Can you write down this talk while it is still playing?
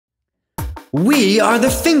We are the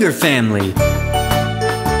finger family.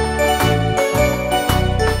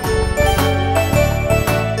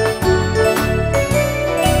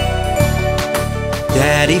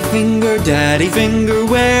 Daddy finger,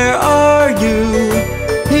 where are you?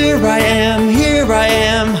 Here I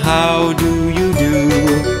am, how do you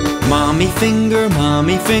do? Mommy finger,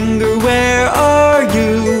 where are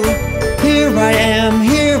you? Here I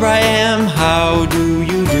am, how do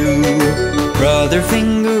you do? Brother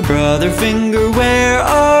finger, where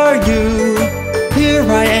are you? Here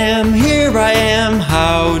I am,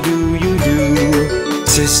 how do you do?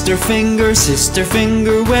 Sister finger,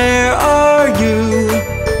 where are you?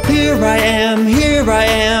 Here I am,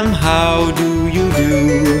 how do you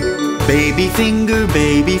do? Baby finger,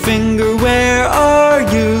 where are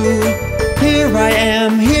you? Here I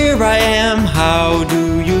am, how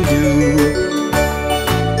do you do?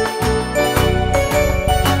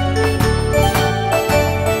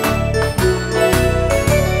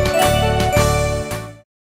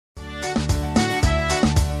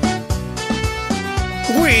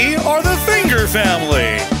 We are the finger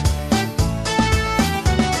family.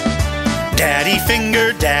 Daddy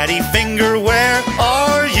finger, where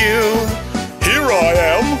are you? Here I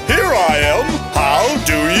am, how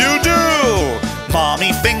do you do?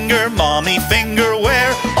 Mommy finger,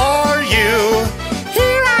 where are you?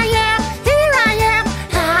 Here I am,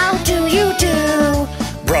 how do you do?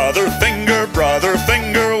 Brother finger,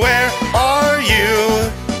 where are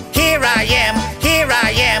you? Here I am,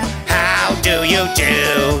 how do you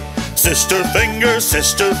do? Sister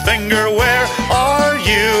finger, where are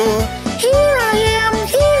you? Here I am,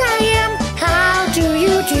 how do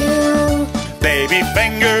you do? Baby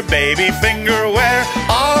finger, where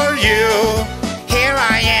are you? Here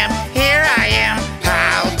I am,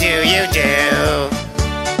 how do you do?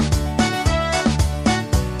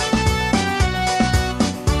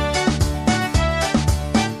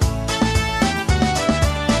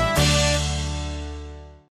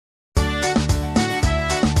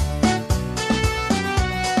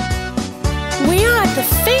 We are the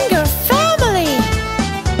finger family.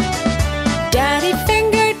 Daddy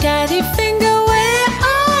finger, where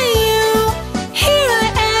are you? Here I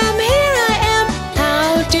am, how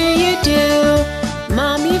do you do?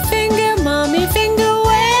 Mommy finger,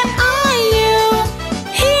 where are you?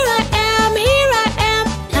 Here I am,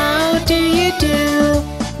 how do you do?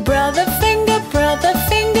 Brother finger,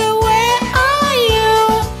 where are you?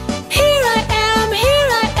 Here I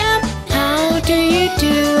am, how do you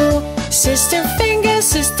do? Sister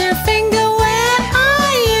finger, where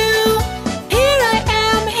are you? Here I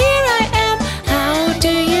am, how do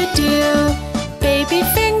you do? Baby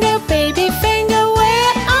finger,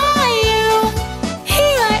 where are you?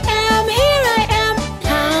 Here I am,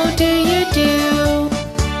 how do you do?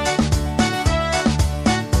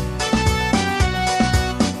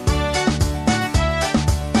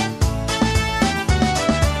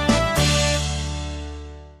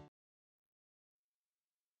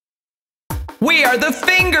 We are the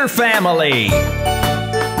finger family.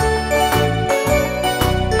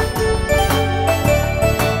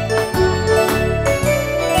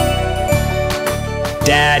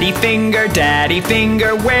 Daddy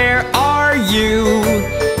finger, where are you?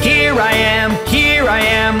 Here I am,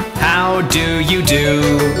 how do you do?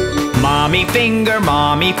 Mommy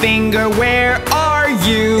finger, where are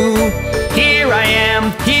you? Here I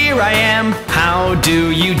am, how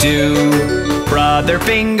do you do? Brother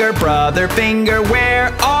finger,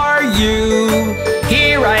 where are you?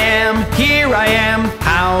 Here I am,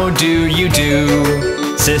 how do you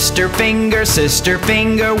do? Sister finger,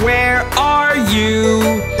 where are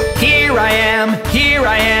you? Here I am,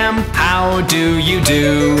 how do you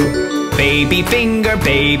do? Baby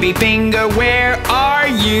finger, where are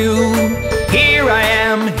you? Here I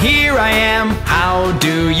am, how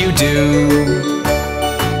do you do?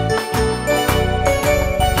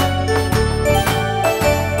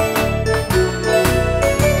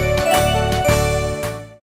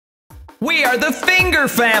 We are the finger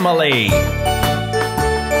family.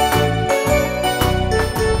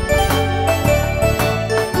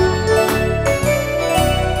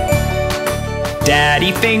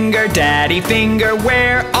 Daddy finger,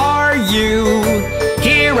 where are you?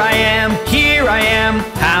 Here I am,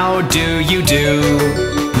 how do you do?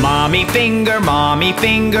 Mommy finger,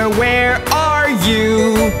 where are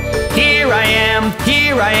you? Here I am,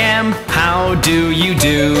 how do you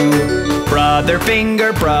do? Brother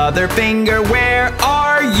finger, where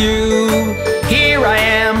are you? Here I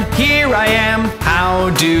am, how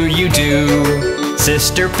do you do?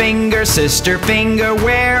 Sister finger,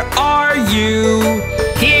 where are you?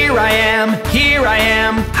 Here I am,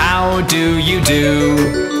 how do you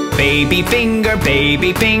do? Baby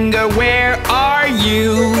finger, where are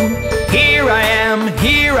you? Here I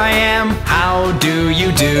am, how do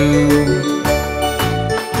you do?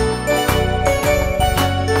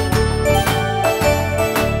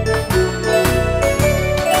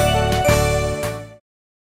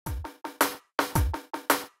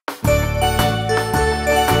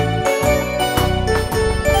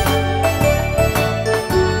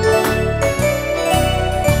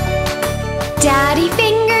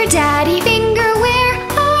 Daddy finger, where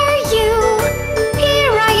are you?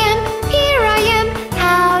 Here I am,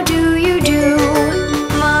 how do you do?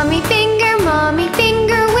 Mommy finger,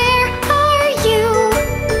 where are you?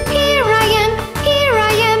 Here I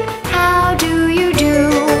am, how do you do?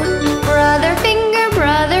 Brother finger,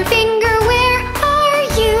 where are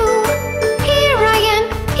you? Here I am,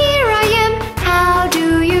 how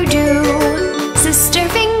do you do? Sister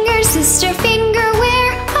finger,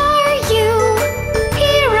 where are you?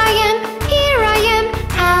 Here I am,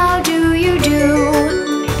 how do you do?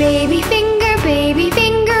 Baby finger,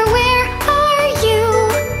 where are you?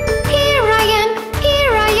 Here I am,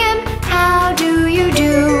 how do you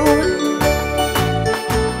do?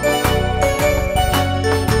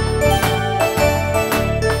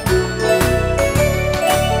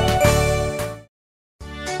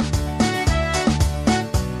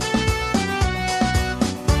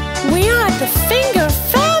 We are the Finger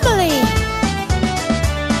family.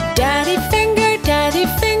 Daddy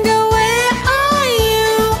finger, where are you?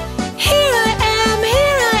 Here I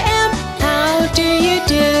am, how do you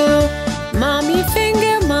do? Mommy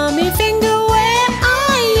finger, where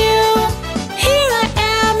are you? Here I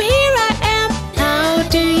am, how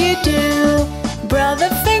do you do? Brother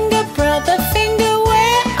finger,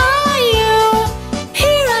 where are you?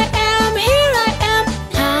 Here I am,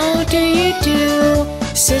 how do you do?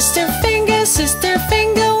 Sister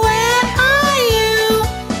finger, where are you?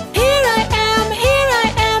 Here I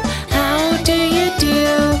am, how do you do?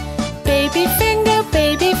 Baby finger,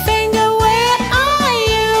 where are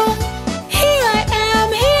you? Here I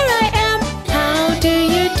am, how do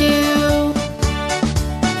you do?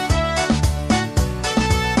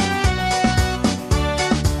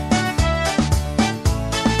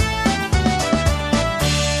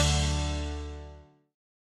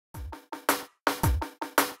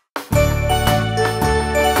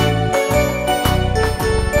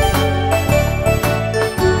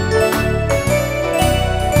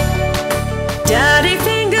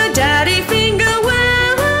 Daddy finger,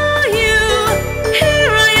 where are you?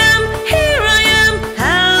 Here I am,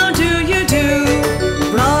 how do you do?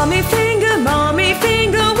 Mommy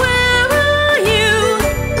finger, where are you?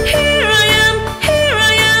 Here I am,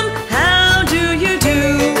 how do you do?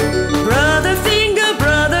 Brother finger,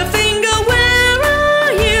 where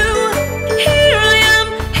are you? Here I am,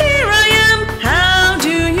 how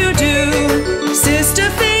do you do? Sister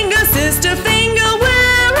finger,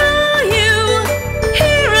 where are you?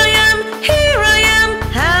 Here I am,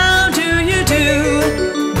 how do you do?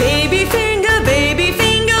 Baby finger,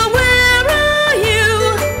 where are you?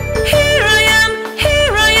 Here I am,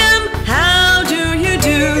 how do you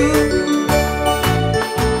do?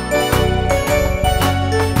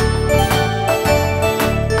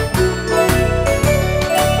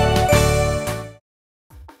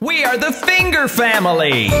 We are the Finger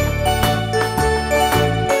family.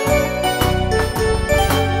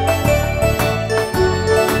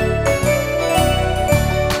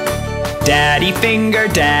 Daddy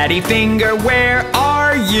finger, where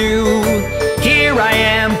are you? Here I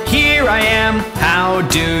am, how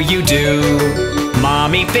do you do?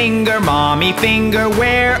 Mommy finger,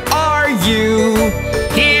 where are you?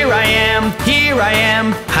 Here I am,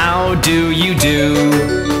 how do you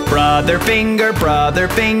do? Brother finger,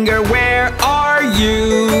 where are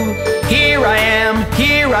you? Here I am,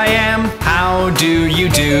 how do you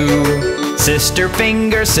do? Sister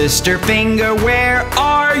finger, where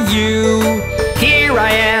are you? Here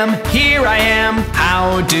I am,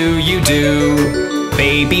 how do you do?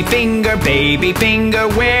 Baby finger,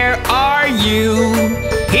 where are you?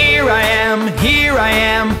 Here I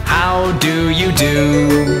am, how do you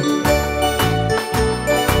do?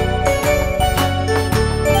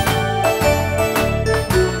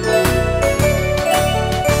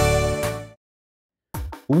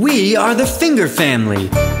 We are the Finger family.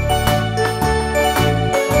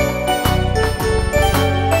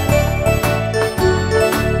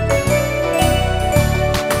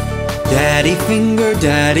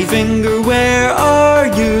 Daddy finger, where are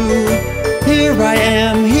you? Here I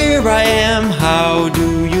am, how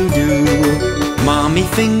do you do? Mommy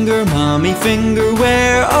finger,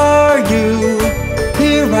 where are you?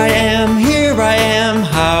 Here I am,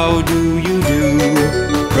 how do you do?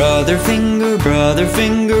 Brother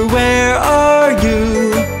finger, where are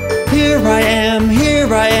you? Here I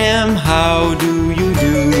am, how do you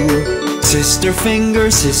do? Sister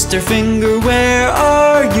finger, where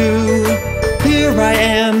are you? Here I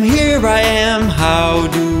am, how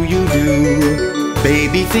do you do?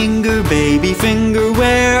 Baby finger,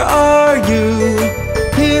 where are you?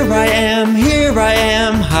 Here I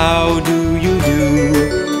am, how do you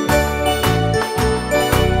do?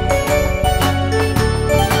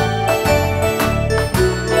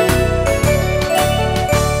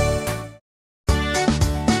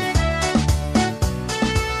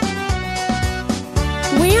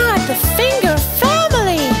 We are the finger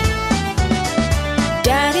family.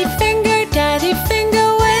 Daddy finger,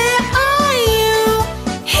 where are you?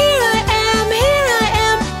 Here I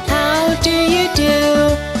am, how do you do?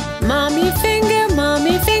 Mommy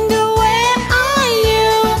finger, where are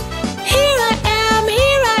you? Here I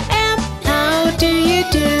am, how do you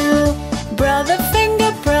do? Brother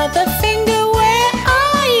finger, where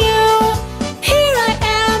are you? Here I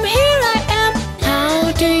am,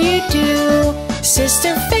 how do you do?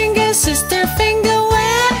 Sister finger,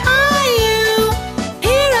 where are you?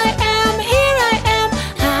 Here I am,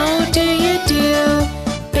 how do you do?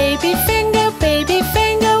 Baby finger,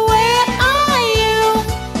 where are you?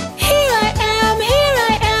 Here I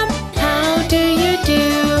am, how do you do?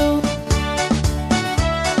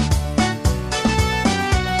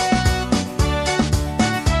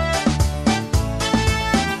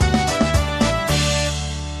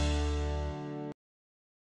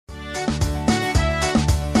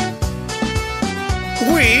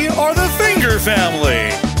 We are the Finger family.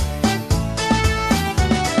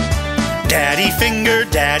 Daddy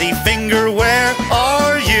finger, where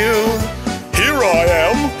are you? Here I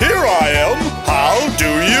am, how do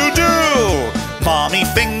you do? Mommy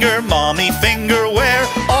finger, where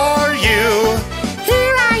are you?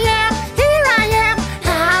 Here I am,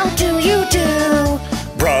 how do you do?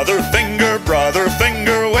 Brother finger,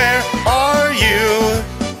 where are you?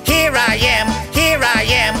 Here I am,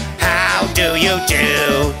 how do you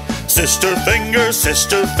do? Sister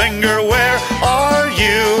finger, where are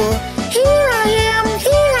you? Here I am,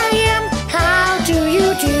 how do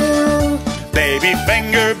you do? Baby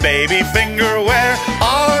finger, where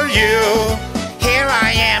are you? Here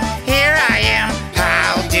I am,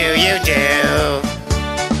 how do you do?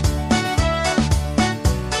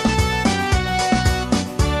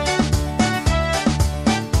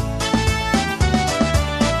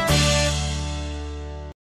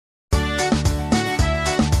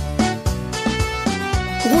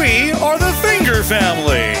 We are the Finger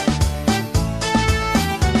family.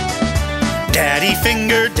 Daddy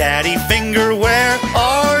finger, where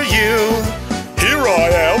are you? Here I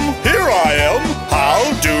am, how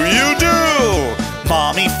do you do?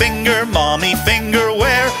 Mommy finger,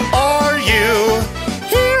 where are you?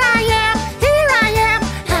 Here I am,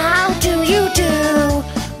 how do you do?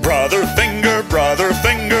 Brother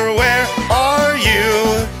finger, where are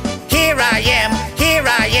you? Here I am,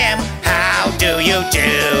 how do you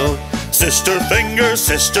do? Sister finger,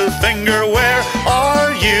 where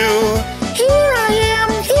are you? Here I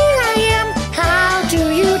am, how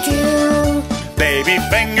do you do? Baby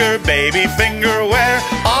finger, where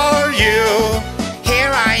are you?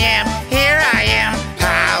 Here I am,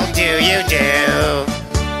 how do you do?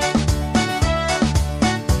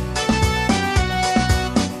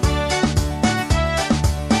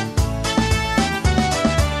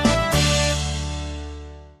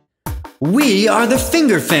 We are the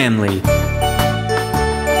Finger family.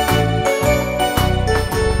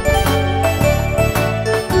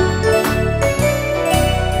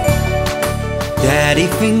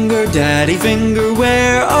 Daddy finger,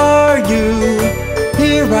 where are you?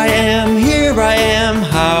 Here I am,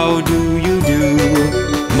 how do you do?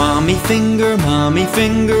 Mommy finger,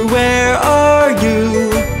 where are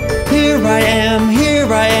you? Here I am,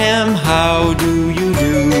 how do you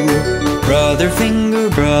do? Brother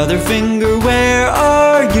finger, where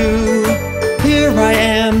are you? Here I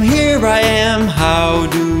am, how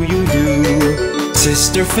do you do?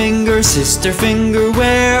 Sister finger,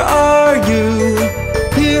 where are you?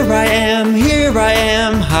 Here I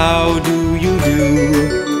am, how do you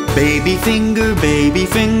do? Baby finger,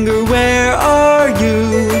 where are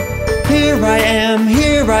you? Here I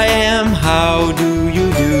am, how do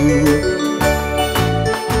you do?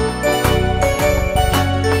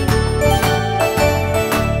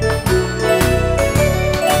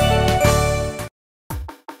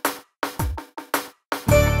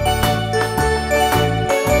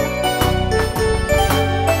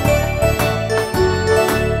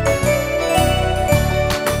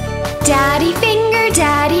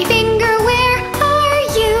 Daddy finger, where are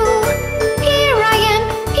you?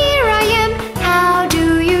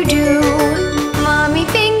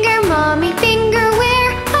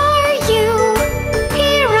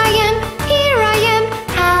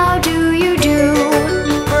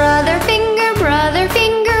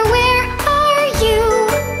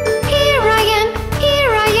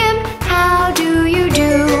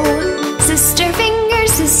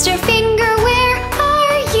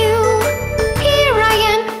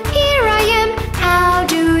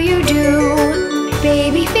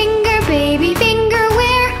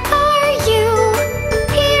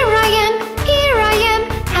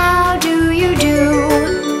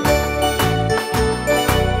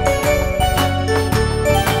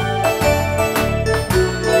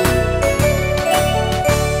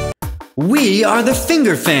 We are the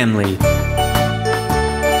finger family.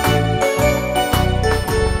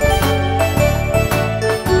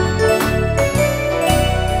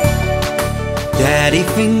 Daddy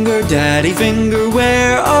finger,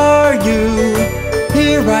 where are you?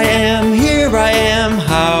 Here I am,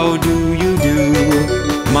 how do you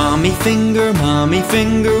do? Mommy finger,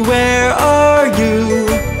 where are you?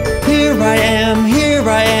 Here I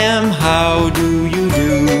am, how do you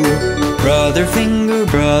do? Brother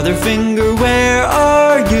finger, where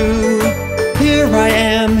are you? Here I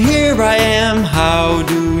am, how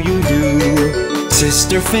do you do?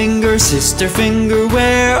 Sister finger,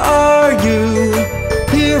 where are you?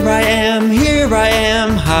 Here I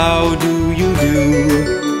am, how do you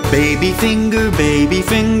do? Baby finger,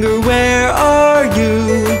 where are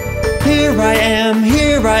you? Here I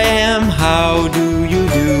am, how do you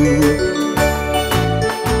do?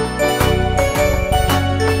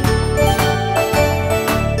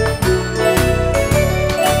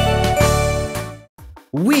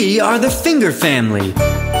 We are the finger family.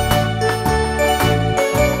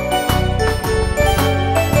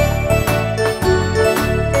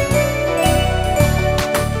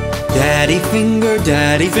 Daddy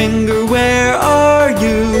finger, where are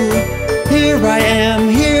you? Here I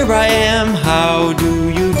am, how do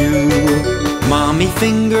you do? Mommy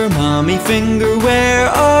finger, where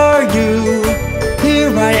are you?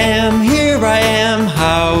 Here I am,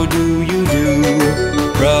 how do you do?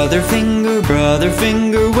 Brother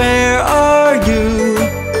finger, where are you?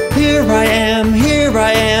 Here I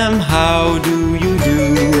am, how do you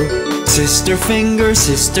do? Sister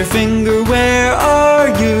finger, where are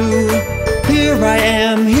you? Here I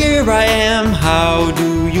am, how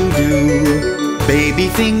do you do? Baby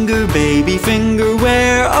finger,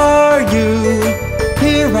 where are you?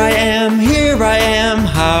 Here I am,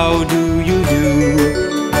 how do you do?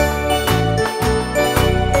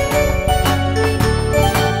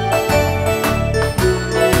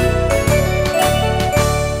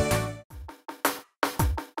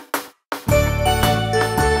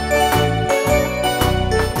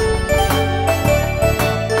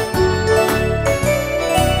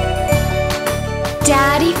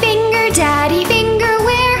 Daddy finger,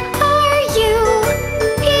 where are you?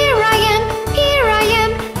 Here I am,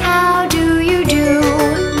 how do you do?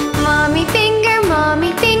 Mommy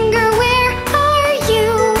finger, where are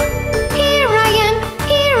you? Here I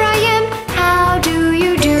am, how do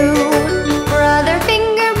you do? Brother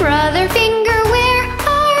finger, where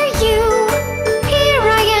are you? Here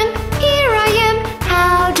I am,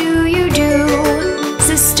 how do you do?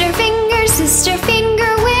 Sister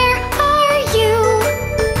finger, where are you?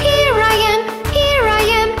 Here I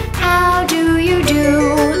am, how do you do?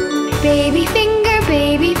 Baby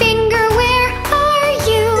finger, where are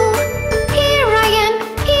you?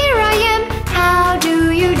 Here I am, how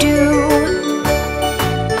do you do?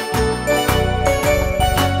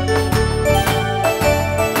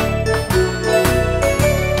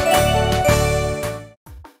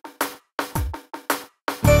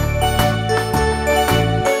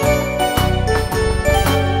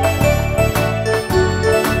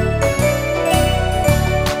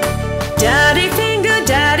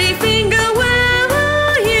 Daddy finger, where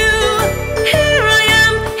are you?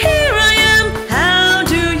 Here I am, how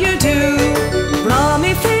do you do?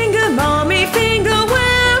 Mommy finger,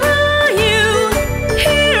 where are you?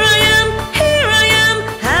 Here I am,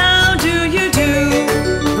 how do you do?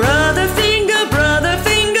 Brother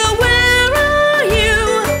finger, where are you?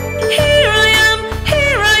 Here I am,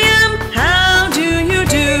 how do you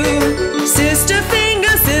do?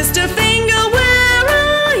 Sister finger, where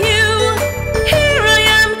are you?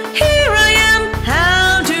 Here I am,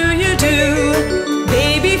 how do you do?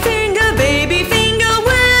 Baby finger,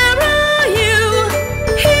 where are you?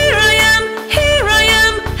 Here I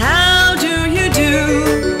am, how do you do?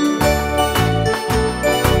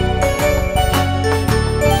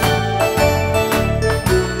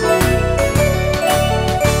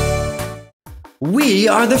 We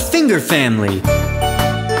are the finger family.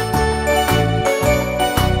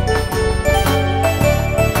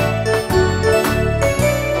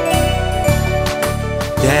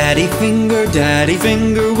 Daddy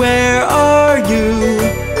finger, where are you?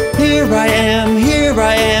 Here I am,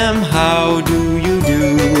 how do you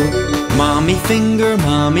do? Mommy finger,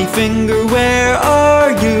 where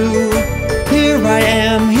are you? Here I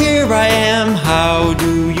am, how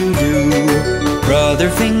do you do? Brother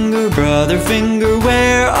finger,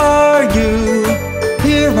 where are you?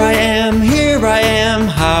 Here I am,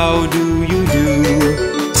 how do you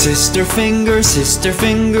do? Sister finger,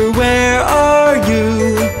 where are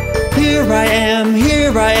you? Here I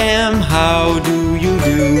am, how do you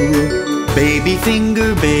do? Baby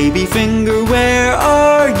finger, where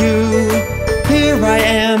are you? Here I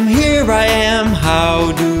am,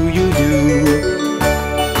 how do you do?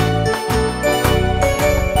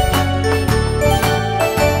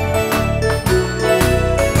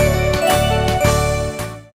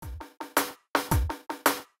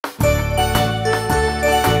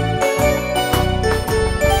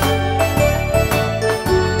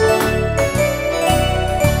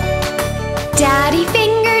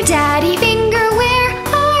 Daddy finger, where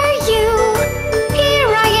are you?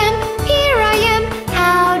 Here I am,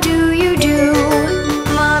 how do you do?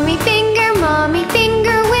 Mommy finger,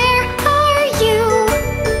 where are you?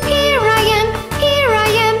 Here I am,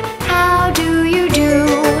 how do you do?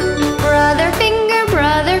 Brother finger,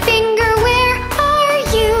 where are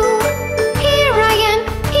you? Here I am,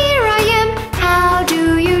 how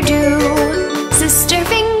do you do? Sister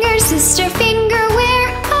finger, where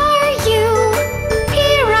are you?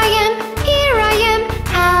 Here I am,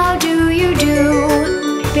 how do you do?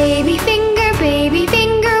 Baby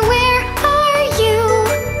finger, where are you?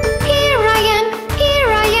 Here I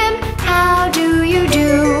am, how do you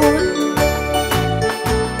do?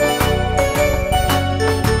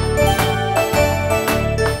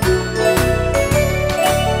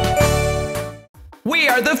 We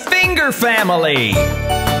are the Finger Family.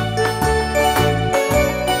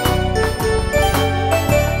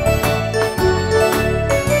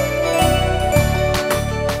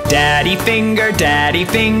 Daddy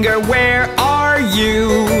finger, where are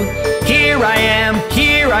you? Here I am,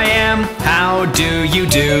 how do you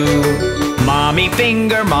do? Mommy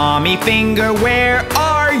finger, where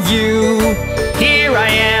are you? Here I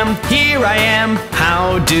am,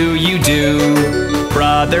 how do you do?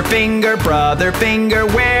 Brother finger,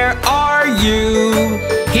 where are you?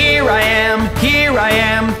 Here I am,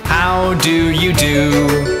 how do you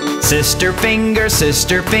do? Sister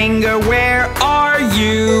finger, where are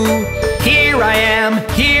you? Here I am,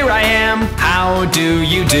 how do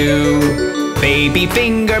you do? Baby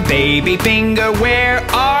finger, where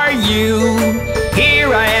are you?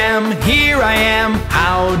 Here I am,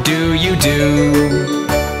 how do you do?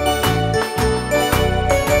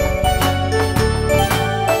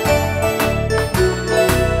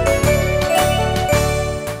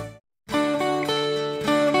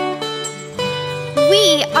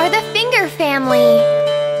 We are the Finger Family.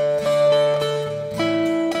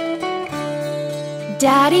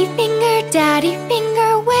 Daddy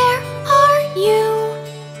finger, where are you?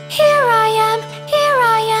 Here I am,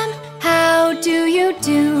 how do you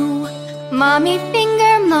do? Mommy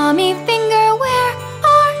finger, where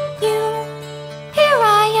are you? Here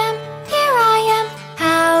I am,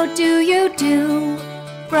 how do you do?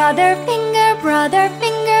 Brother finger,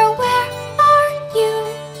 where are you?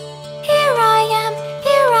 Here I am,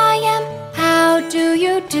 how do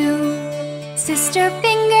you do? Sister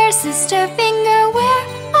finger, where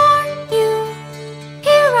are you?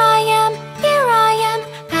 Here I am,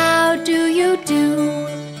 how do you do?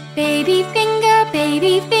 Baby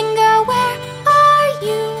finger, where are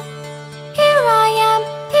you? Here I am,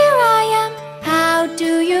 how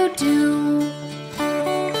do you do?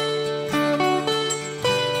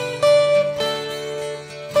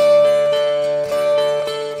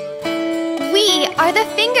 We are the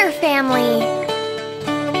Finger Family.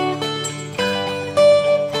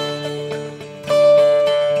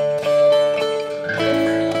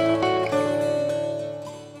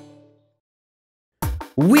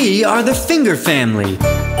 We are the Finger Family.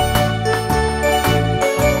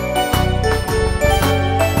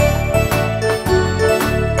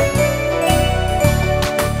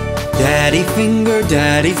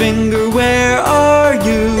 Daddy finger, where are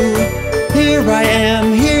you? Here I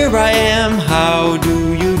am, how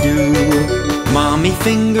do you do? Mommy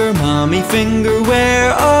finger,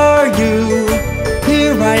 where are you?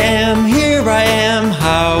 Here I am,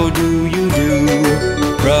 how do you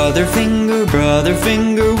do? Brother finger,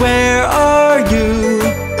 where are you?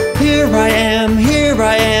 Here I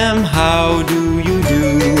am, how do you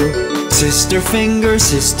do? Sister finger,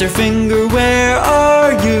 where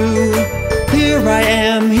are you? Here I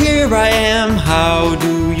am, how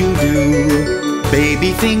do you do?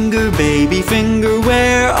 Baby finger,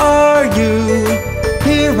 where are you?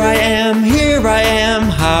 Here I am,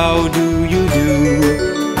 how do you do?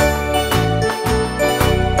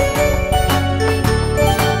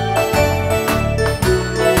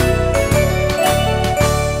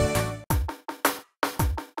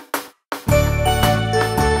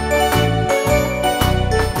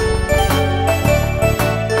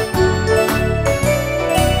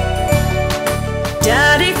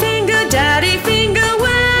 Daddy finger,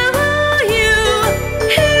 where are you?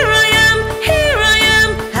 Here I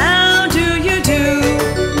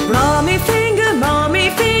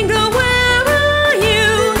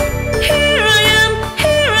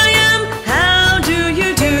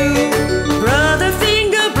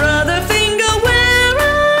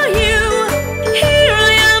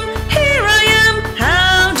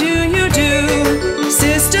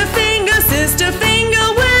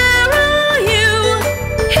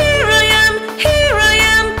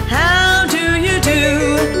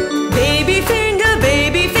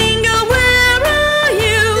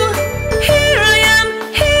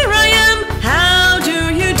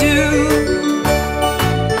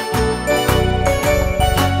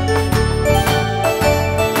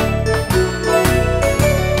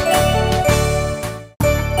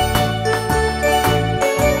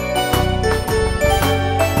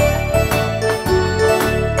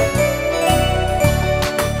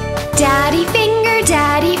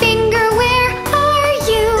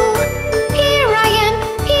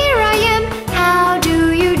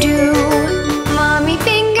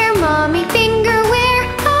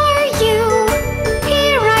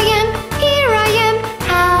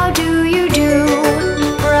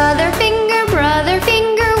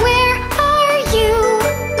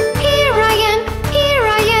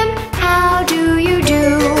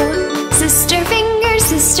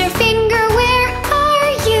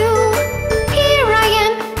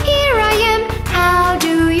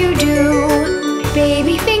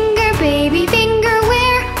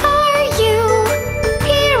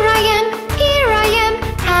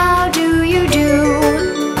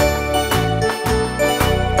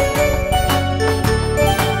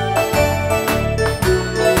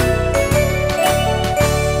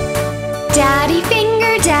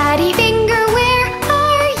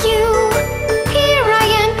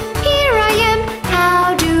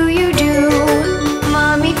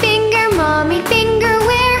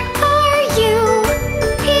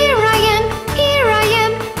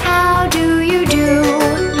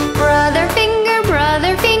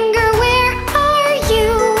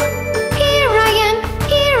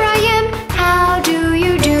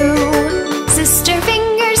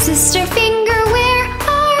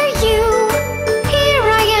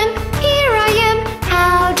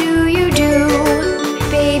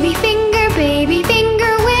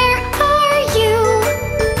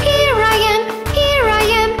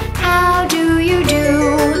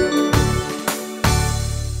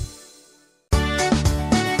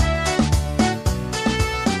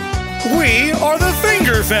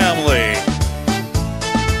family.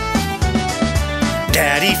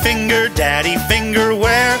 Daddy finger,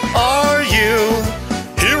 where are you?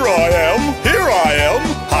 Here I am,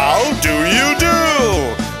 how do you do?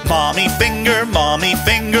 Mommy finger,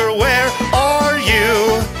 where are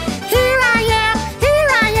you? Here I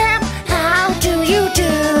am, how do you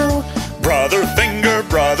do? Brother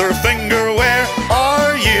finger, where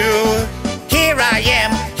are you? Here I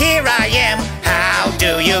am, how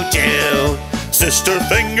do you do? Sister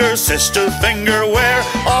finger, where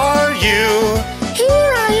are you?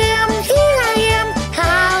 Here I am,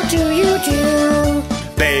 how do you do?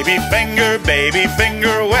 Baby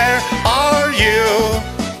finger, where are you?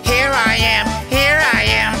 Here I am,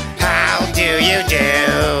 how do you do?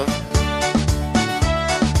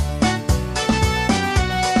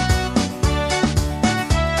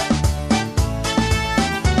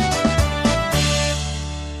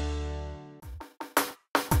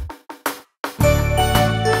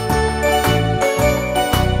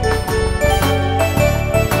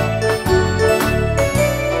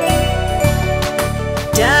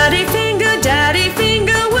 Daddy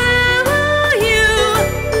finger, where are you?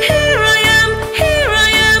 Here I am,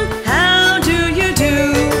 how do you do?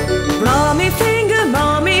 Mommy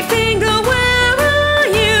finger, where are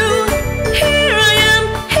you? Here I am,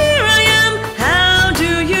 how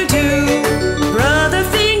do you do? Brother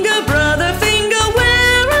finger,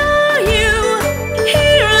 where are you?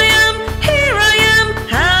 Here I am,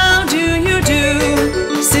 how do you do?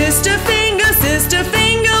 Sister finger,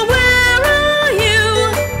 where are you?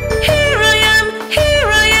 Here I am,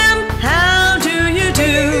 how do you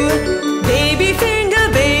do? Baby finger,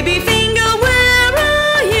 where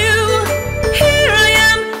are you? Here I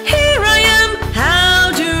am,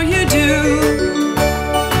 how do you do?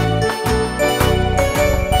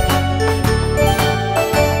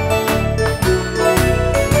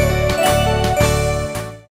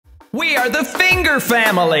 We are the Finger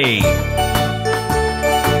Family.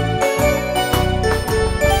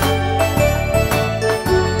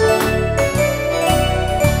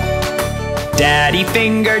 Daddy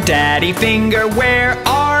finger, where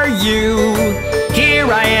are you? Here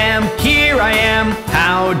I am,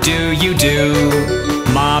 how do you do?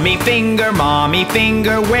 Mommy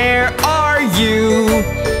finger, where are you?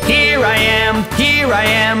 Here I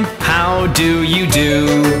am, how do you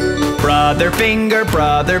do? Brother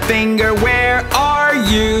finger, where are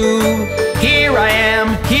you? Here I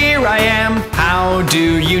am, how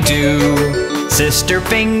do you do? Sister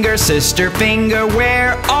finger,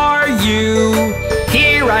 where are you?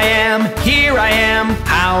 Here I am,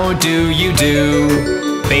 how do you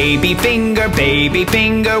do? Baby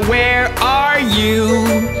finger, where are you?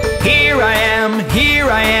 Here I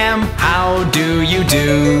am, how do you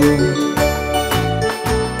do?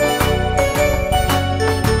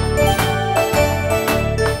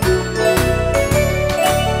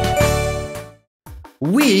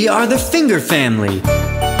 We are the Finger Family.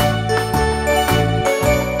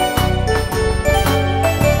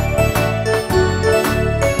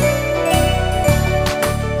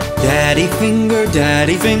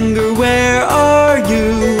 Daddy finger, where are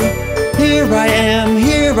you? Here I am,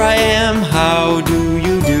 how do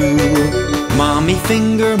you do? Mommy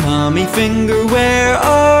finger, where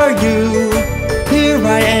are you? Here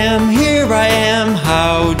I am,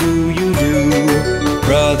 how do you do?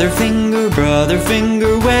 Brother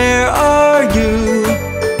finger, where are you?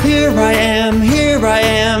 Here I am,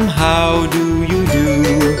 how do you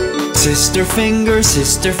do? Sister finger,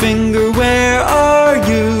 where are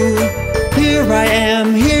you? Here I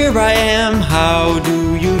am, how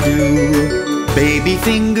do you do? Baby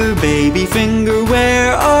finger,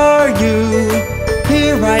 where are you?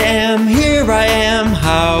 Here I am,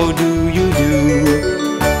 how do you do?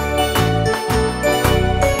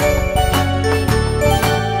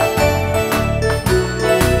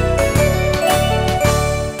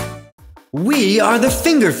 We are the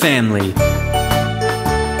Finger Family.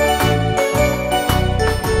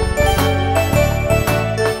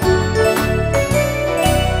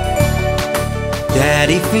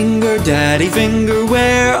 Daddy finger,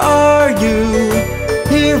 where are you?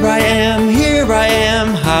 Here I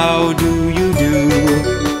am, how do you do?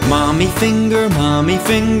 Mommy finger,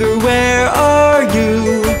 where are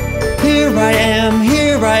you? Here I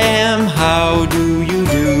am, how do you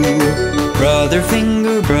do? Brother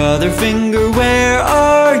finger, where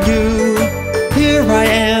are you? Here I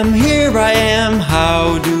am,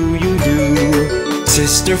 how do you do?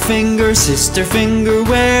 Sister finger,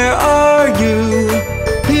 where are you?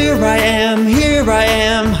 Here I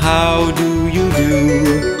am, how do you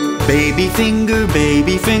do? Baby finger,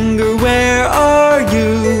 where are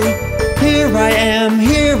you? Here I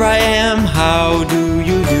am, how do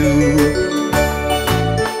you do?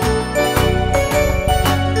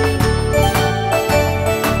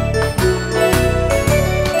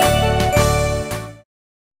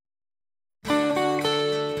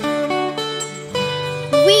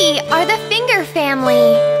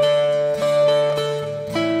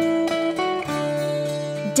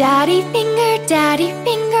 Daddy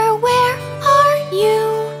finger, where are you?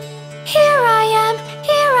 Here I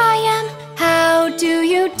am, how do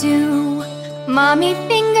you do? Mommy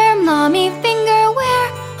finger, where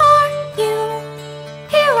are you?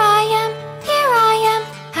 Here I am,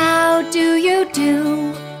 how do you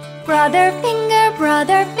do? Brother finger,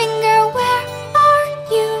 where are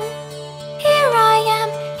you? Here I am,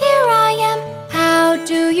 how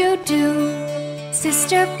do you do?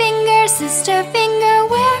 Sister finger,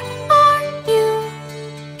 where are you?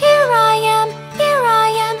 Here I am,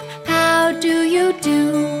 how do you do?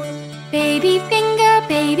 Baby finger,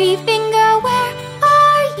 where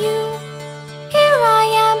are you? Here I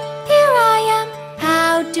am,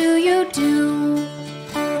 how do you do?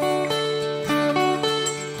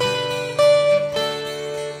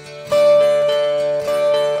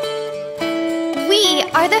 We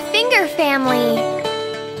are the Finger Family.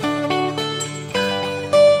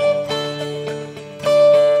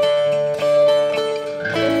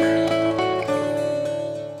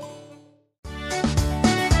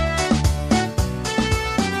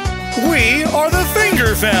 We are the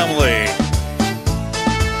Finger Family.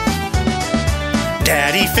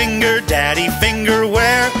 Daddy Finger,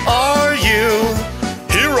 where are you?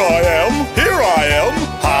 Here I am,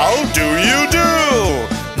 how do you do?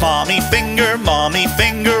 Mommy Finger,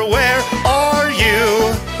 where are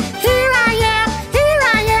you? Here I am,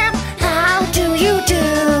 how do you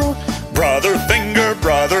do? Brother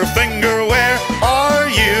Finger, where are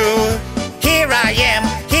you? Here I am,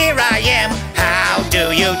 how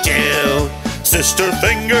do you do? Sister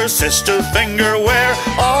Finger, where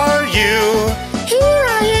are you? Here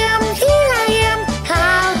I am,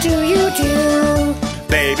 how do you do?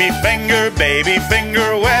 Baby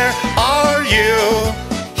Finger, where are you?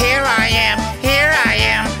 Here I am,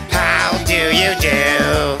 how do you do?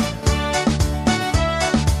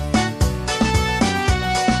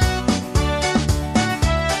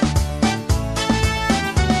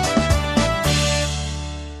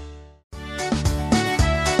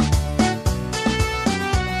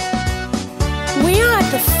 We are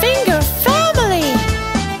the Finger Family.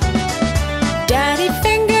 Daddy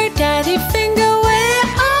Finger, where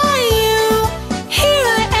are you? Here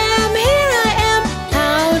I am,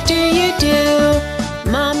 how do you do?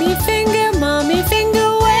 Mommy Finger,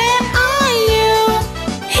 where are you?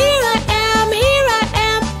 Here I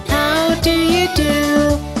am, how do you do?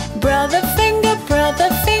 Brother Finger,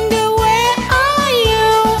 where are you?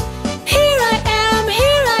 Here I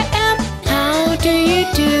am, how do you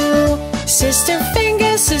do? Sister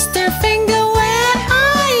Finger, where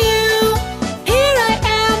are you? Here I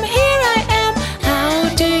am, how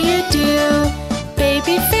do you do?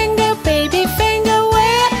 Baby Finger,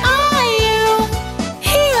 where are you?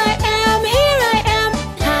 Here I am,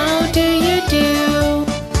 how do you do?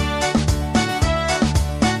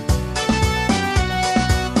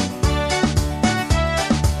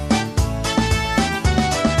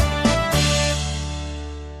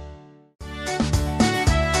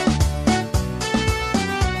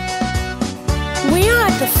 We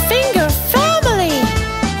are the Finger Family.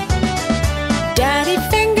 Daddy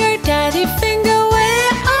Finger,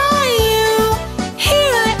 where are you?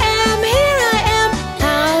 Here I am,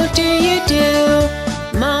 how do you do?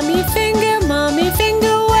 Mommy Finger,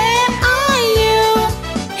 where are you?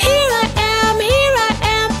 Here I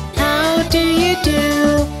am, how do you do?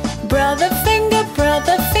 Brother Finger,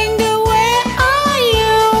 where are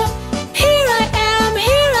you? Here I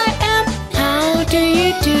am, how do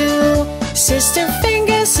you do? Sister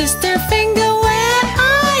Finger, where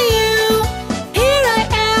are you? Here I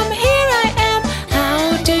am,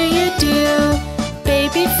 how do you do?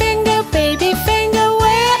 Baby Finger,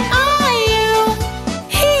 where are you?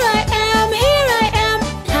 Here I am,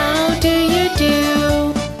 how do you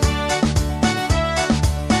do?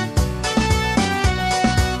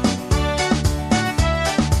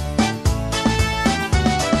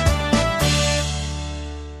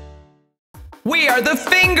 We are the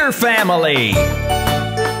Finger Family.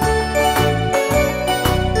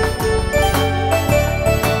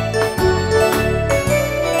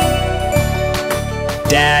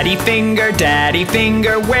 Daddy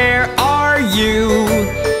Finger, where are you?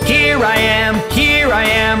 Here I am,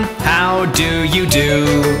 how do you do?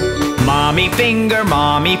 Mommy Finger,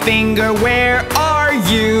 where are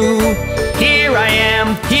you? Here I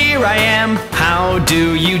am, how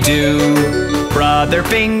do you do? Brother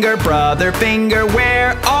Finger,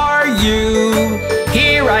 where are you?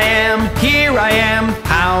 Here I am,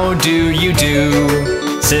 how do you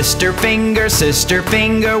do? Sister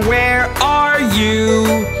Finger, where are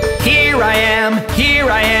you? Here I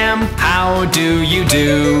am, how do you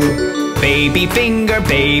do? Baby Finger,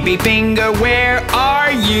 where are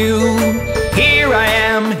are you? Here I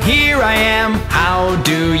am, how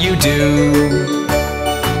do you do?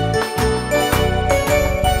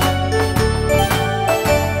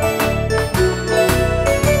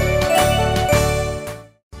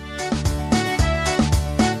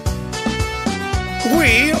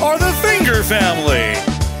 We are the Finger Family.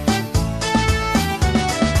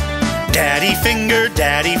 Daddy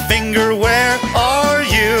Finger, where are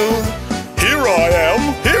you? Here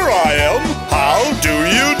I am, how do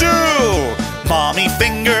you do? Mommy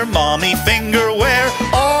Finger, where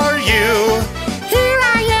are you? Here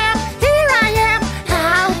I am,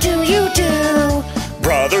 how do you do?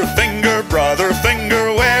 Brother Finger,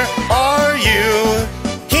 Where are you?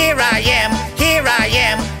 Here I am,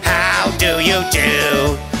 how do you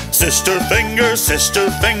do? Sister Finger,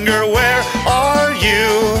 Where are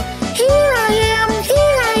you? Here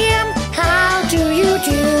I am, how do you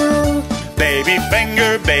do? Baby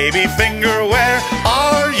Finger, where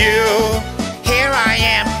are you? Here I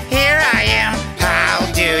am, how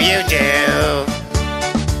do you do?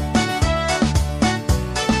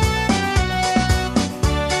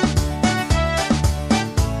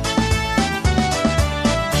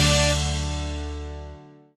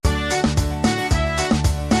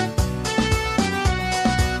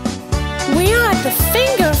 We are the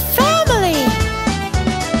Finger Family.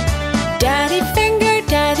 Daddy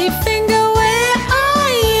Finger, where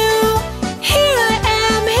are you? Here I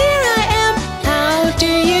am, how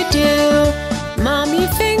do you do? Mommy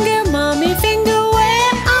Finger,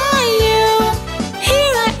 where are you?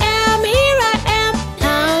 Here I am,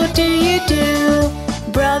 how do you do?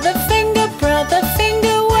 Brother Finger,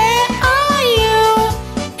 where are you?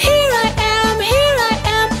 Here I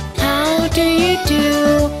am, how do you do?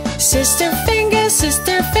 Sister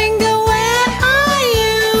Finger, where are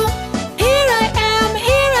you? Here I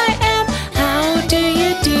am, how do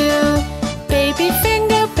you do? Baby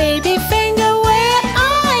Finger, where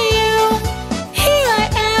are you? Here I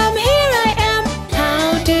am,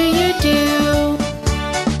 how do you do?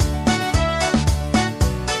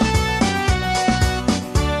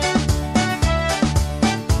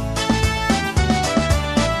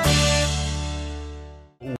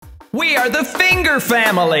 We are the Finger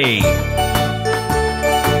Family.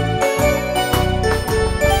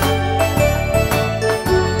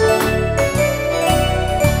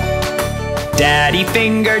 Daddy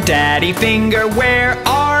Finger, where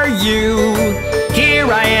are you? Here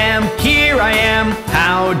I am,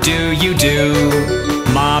 how do you do?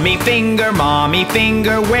 Mommy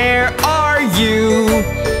Finger, where are you?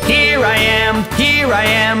 Here I am,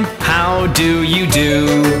 how do you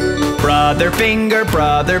do? Brother Finger,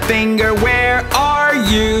 where are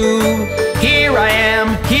you? Here I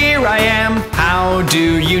am, how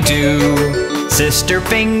do you do? Sister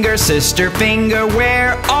Finger,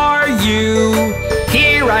 where are you?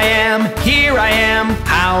 Here I am,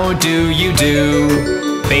 how do you do?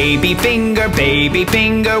 Baby Finger,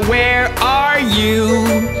 where are you?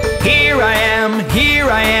 Here I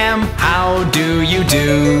am, how do you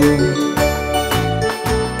do?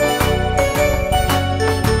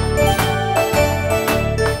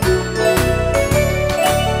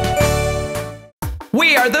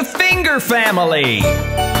 We are the Finger Family.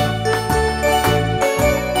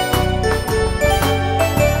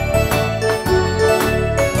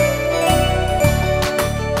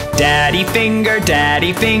 Daddy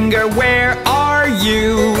Finger, where are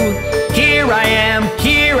you? Here I am,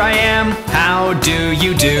 how do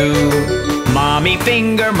you do? Mommy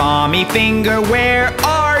Finger, where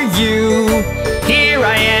are you? Here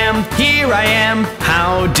I am,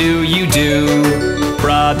 how do you do?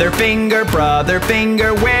 Brother Finger,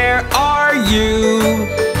 where are you?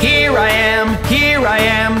 Here I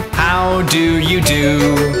am, how do you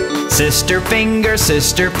do? Sister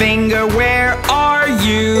Finger, where are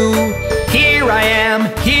you? Here I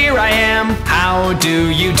am, how do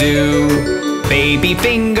you do? Baby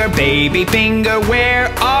Finger, where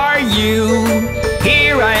are you?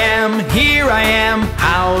 Here I am,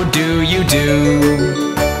 how do you do?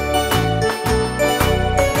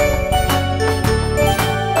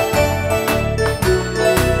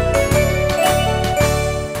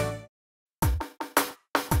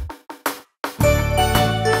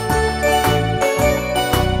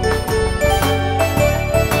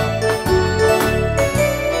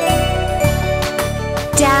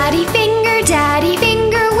 Daddy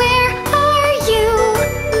Finger, where are you?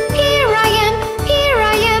 Here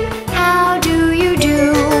I am, how do you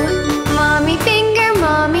do? Mommy Finger,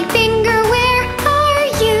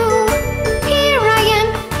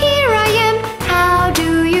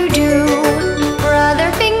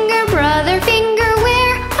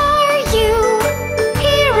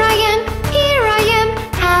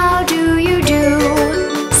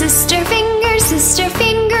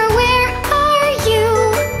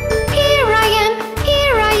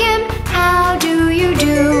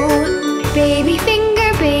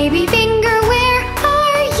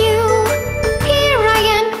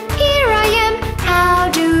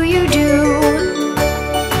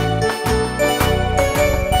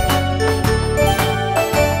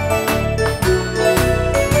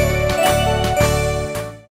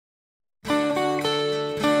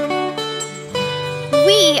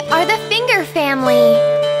 We are the finger family.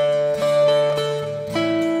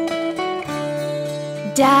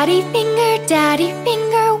 Daddy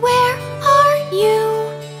finger, where are you?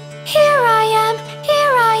 Here I am,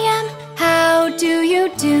 how do you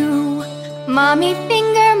do? Mommy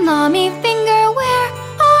finger, where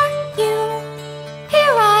are you?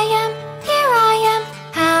 Here I am,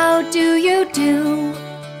 how do you do?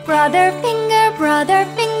 Brother finger,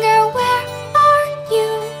 where are you?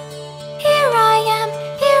 Here I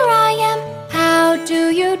am, how do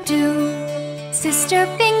you do? Sister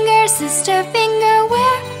finger,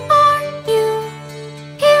 where are you?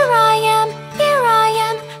 Here I am,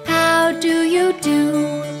 how do you do?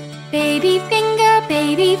 Baby finger,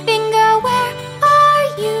 where are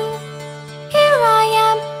you? Here I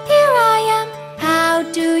am, how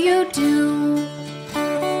do you do?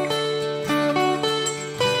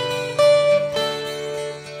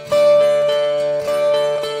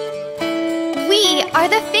 We are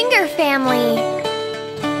the finger family.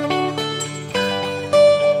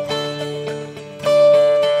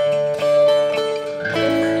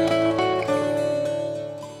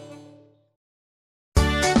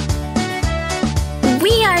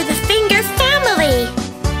 We are the finger family.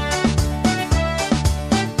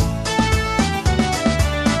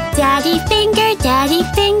 Daddy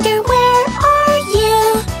finger, where are you?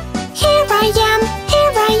 Here I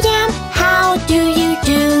am, how do you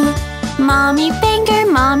do? Mommy finger,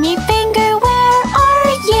 where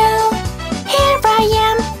are you? Here I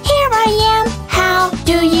am, how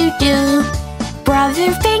do you do?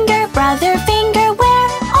 Brother finger, where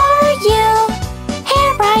are you?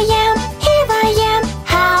 Here I am,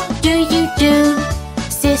 how do you do?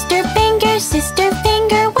 Sister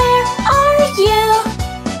finger, where are you?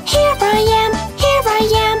 Here I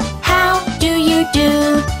am, how do you do?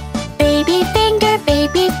 Baby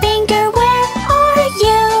finger, where are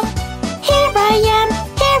you? Here I am,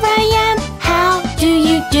 how do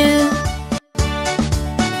you do?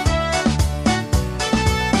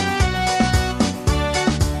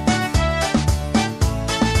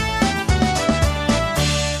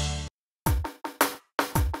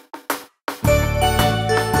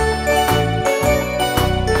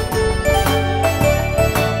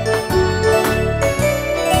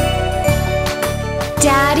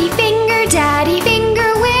 Daddy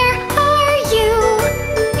finger, where are you?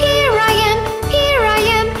 Here I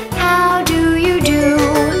am, how do you do?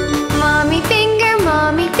 Mommy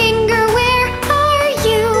finger, where are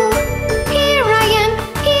you? Here I am,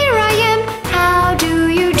 how do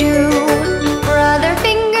you do? Brother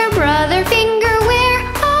finger, where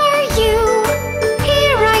are you?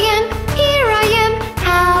 Here I am,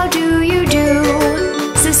 how do you do?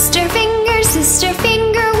 Sister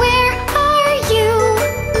finger, where are you?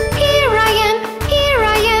 Here I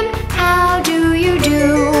am, how do you do?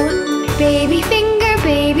 Baby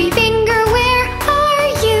finger, where are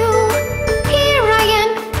you? Here I am,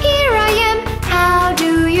 how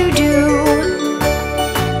do you do?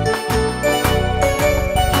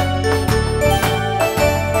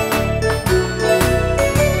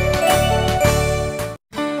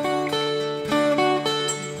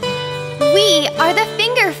 We are the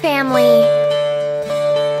finger family.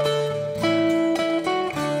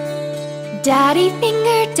 Daddy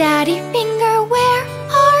finger, where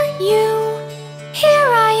are you? Here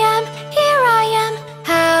I am,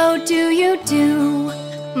 how do you do?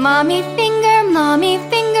 Mommy finger,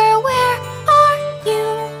 where are you?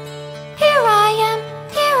 Here I am,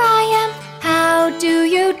 how do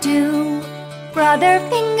you do? Brother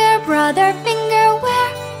finger,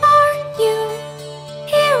 where are you?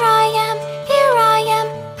 Here I am,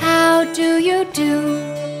 how do you do?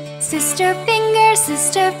 Sister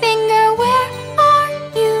finger, where are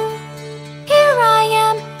you? Here I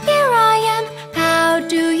am, how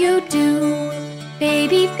do you do?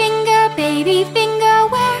 Baby finger,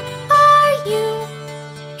 where are you?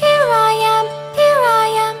 Here I am,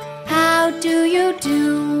 how do you do?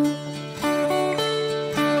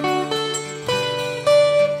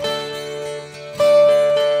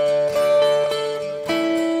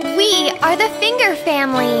 We are the finger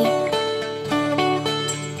family.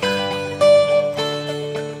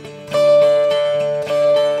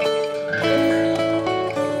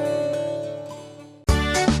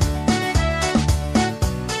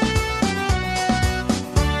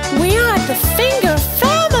 We are the finger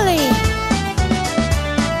family.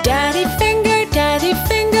 Daddy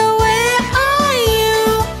finger, where are you?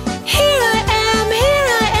 Here I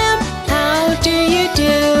am, how do you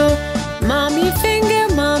do? Mommy finger,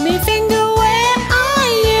 where are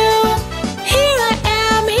you?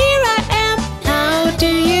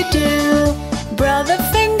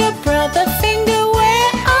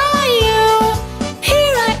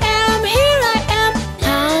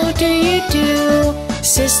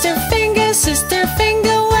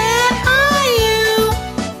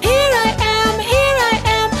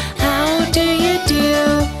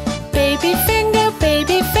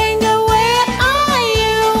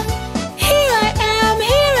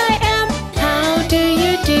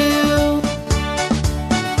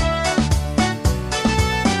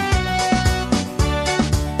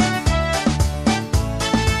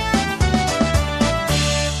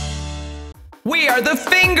 are the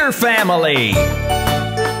finger family.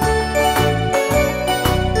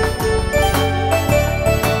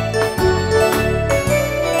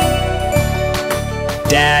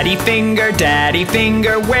 Daddy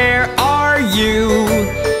finger, where are you?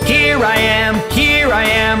 Here I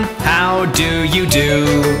am, how do you do?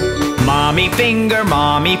 Mommy finger,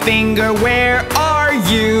 where are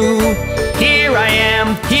you? Here I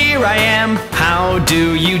am, how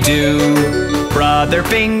do you do? Brother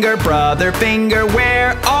finger,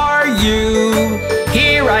 where are you?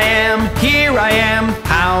 Here I am,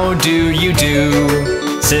 how do you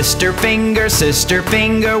do? Sister finger,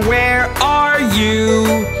 where are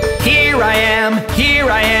you? Here I am,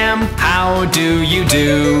 how do you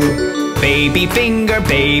do? Baby finger,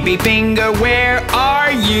 where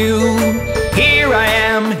are you? Here I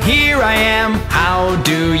am, how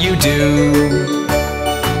do you do?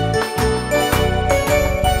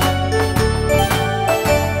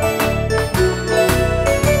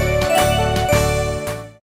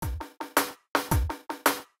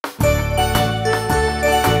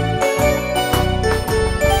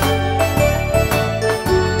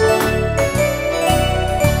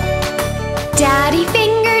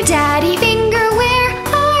 Daddy finger, where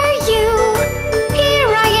are you? Here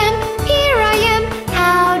I am,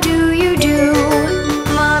 how do you do?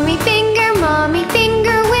 Mommy finger,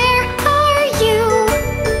 where are you?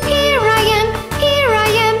 Here I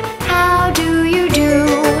am, how do you do?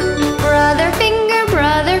 Brother finger,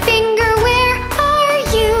 where are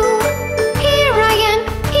you? Here I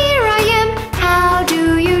am, how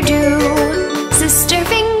do you do?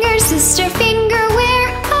 Sister finger, where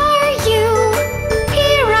are you?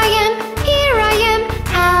 Here I am,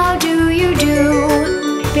 how do you do?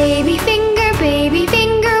 Baby finger,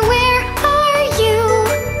 where are you?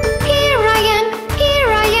 Here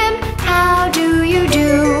I am, how do you do?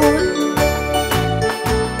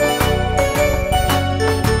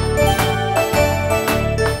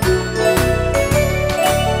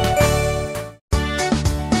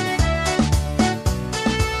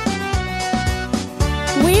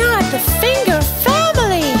 We are the finger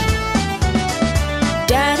family.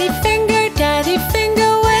 Daddy finger,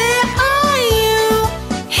 where are you?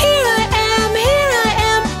 Here I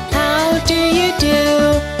am, how do you do?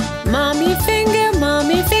 Mommy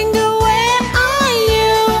finger, where are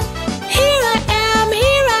you? Here I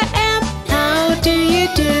am, how do you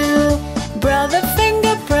do? Brother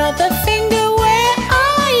finger, where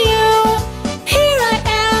are you? Here I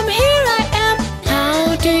am,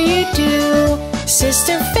 how do you do?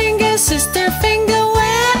 Sister finger,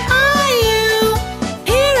 where are you?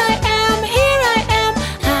 Here I am,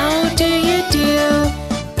 how do you do?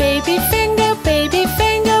 Baby finger,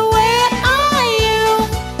 where are you?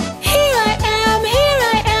 Here I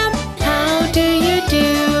am, how do you do?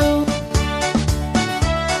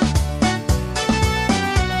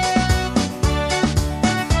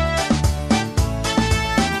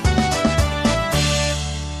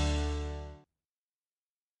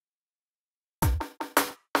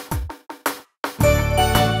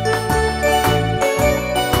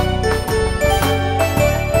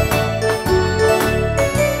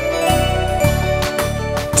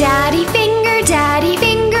 Daddy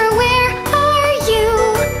finger, where are you?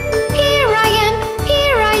 Here I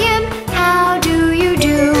am, how do you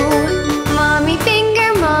do? Mommy finger,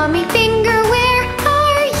 where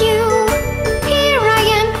are you? Here I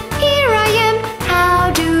am,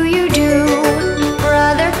 how do you do?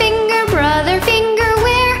 Brother finger,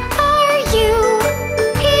 where are you?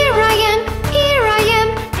 Here I am,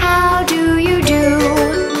 how do you do?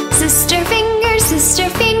 Sister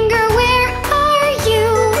finger, where are you?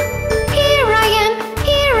 Here I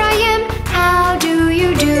am, how do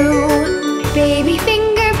you do? Baby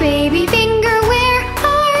finger, where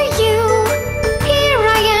are you? Here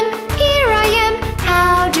I am,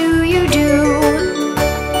 how do you do?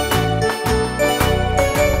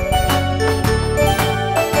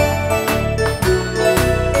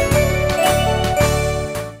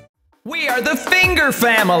 We are the finger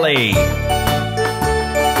family.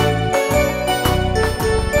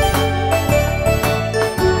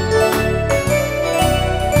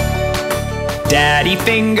 Daddy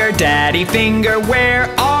finger, where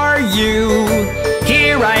are you?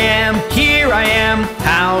 Here I am,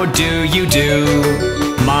 how do you do?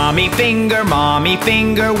 Mommy finger,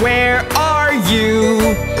 where are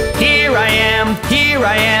you? Here I am,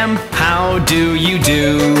 how do you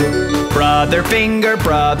do? Brother finger,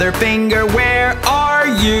 where are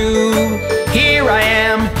you? Here I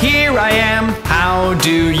am, how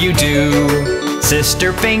do you do?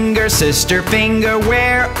 Sister finger,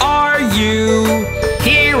 where are you?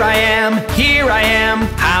 Here I am,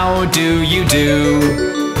 how do you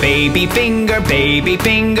do? Baby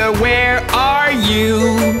finger, where are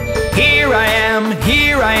you? Here I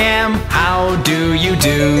am, how do you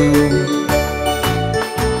do?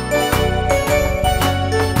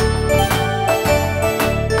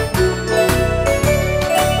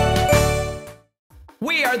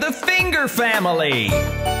 We are the finger family.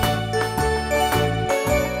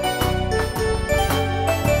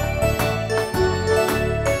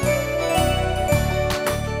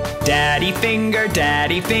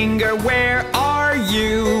 Daddy finger, where are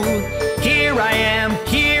you? Here I am,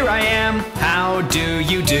 how do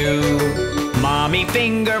you do? Mommy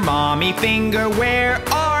finger, where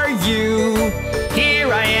are you?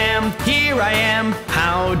 Here I am,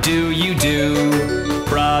 how do you do?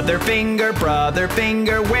 Brother finger,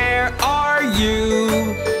 where are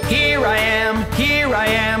you? Here I am,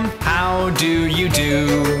 how do you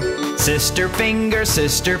do? Sister finger,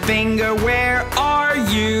 where are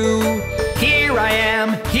you? Here I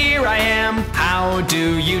am, how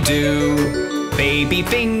do you do? Baby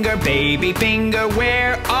finger,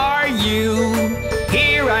 where are you?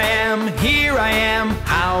 Here I am,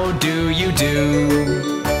 how do you do?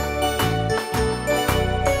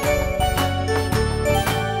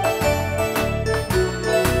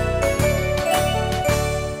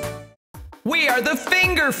 We are the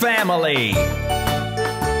finger family.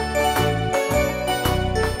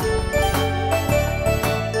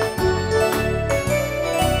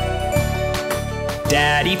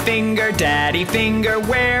 Daddy finger,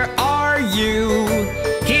 where are you?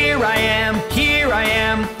 Here I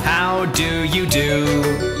am, how do you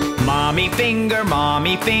do? Mommy finger,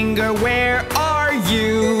 where are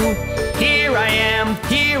you? Here I am,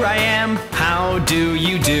 how do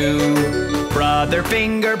you do? Brother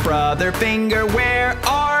finger, where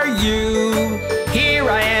are you? Here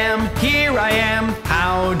I am,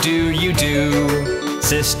 how do you do?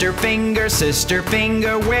 Sister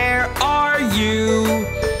finger, where are you?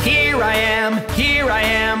 Here I am,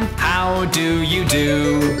 how do you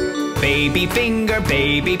do? Baby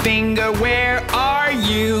finger, where are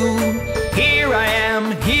you? Here I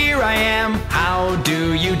am, how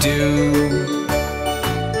do you do?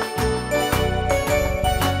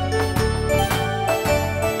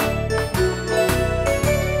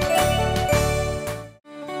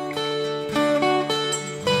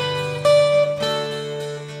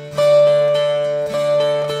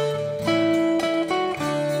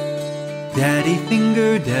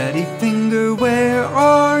 Daddy finger, where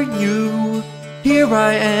are you? Here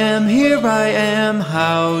I am,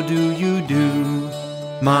 how do you do?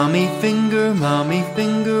 Mommy finger,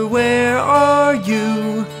 where are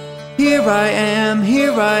you? Here I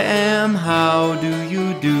am, how do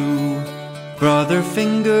you do? Brother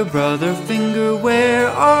finger, where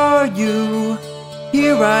are you?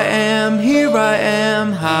 Here I am,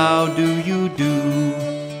 how do you do?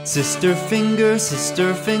 Sister finger,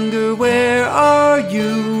 where are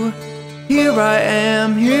you? Here I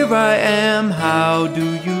am, how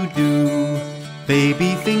do you do?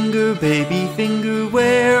 Baby finger,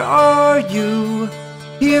 where are you?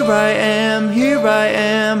 Here I am,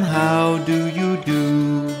 how do you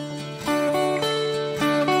do?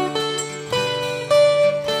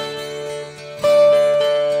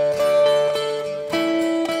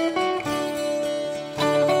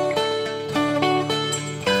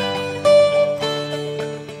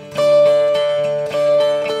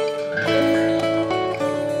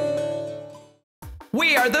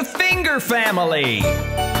 We are the finger family.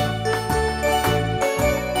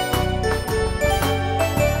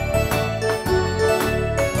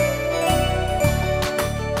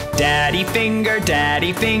 Daddy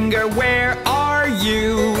finger, where are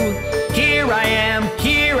you? Here I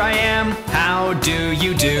am, how do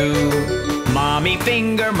you do? Mommy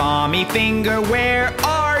finger, where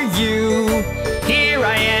are you? Here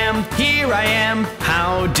I am,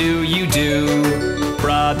 how do you do?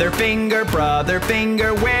 Brother finger,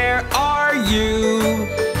 where are you?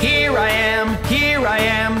 Here I am,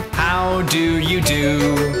 how do you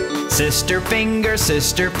do? Sister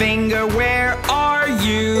finger, where are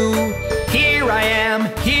you? Here I am,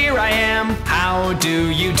 how do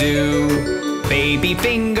you do? Baby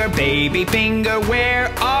finger, where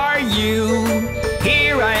are you?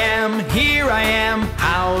 Here I am,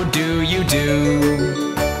 how do you do?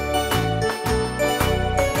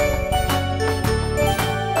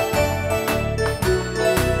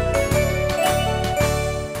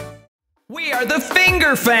 We are the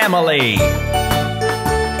finger family.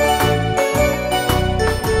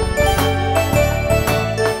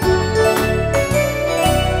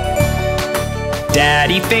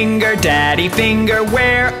 Daddy finger,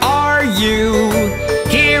 where are you?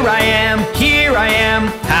 Here I am,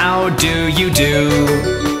 how do you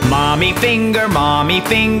do? Mommy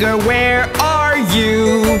finger, where are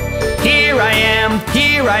you? Here I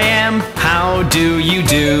am, how do you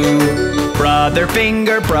do? Brother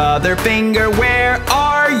finger, where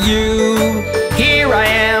are you? Here I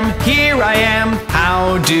am,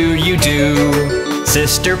 how do you do?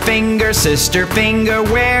 Sister finger,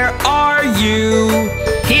 where are you?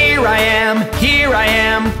 Here I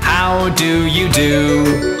am, how do you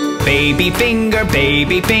do? Baby finger,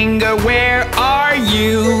 where are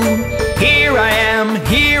you? Here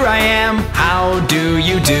I am, how do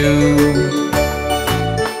you do?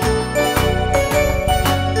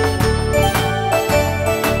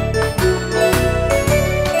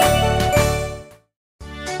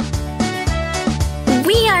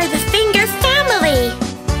 We are the finger family.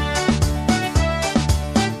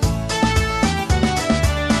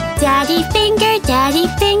 Daddy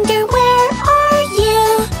finger,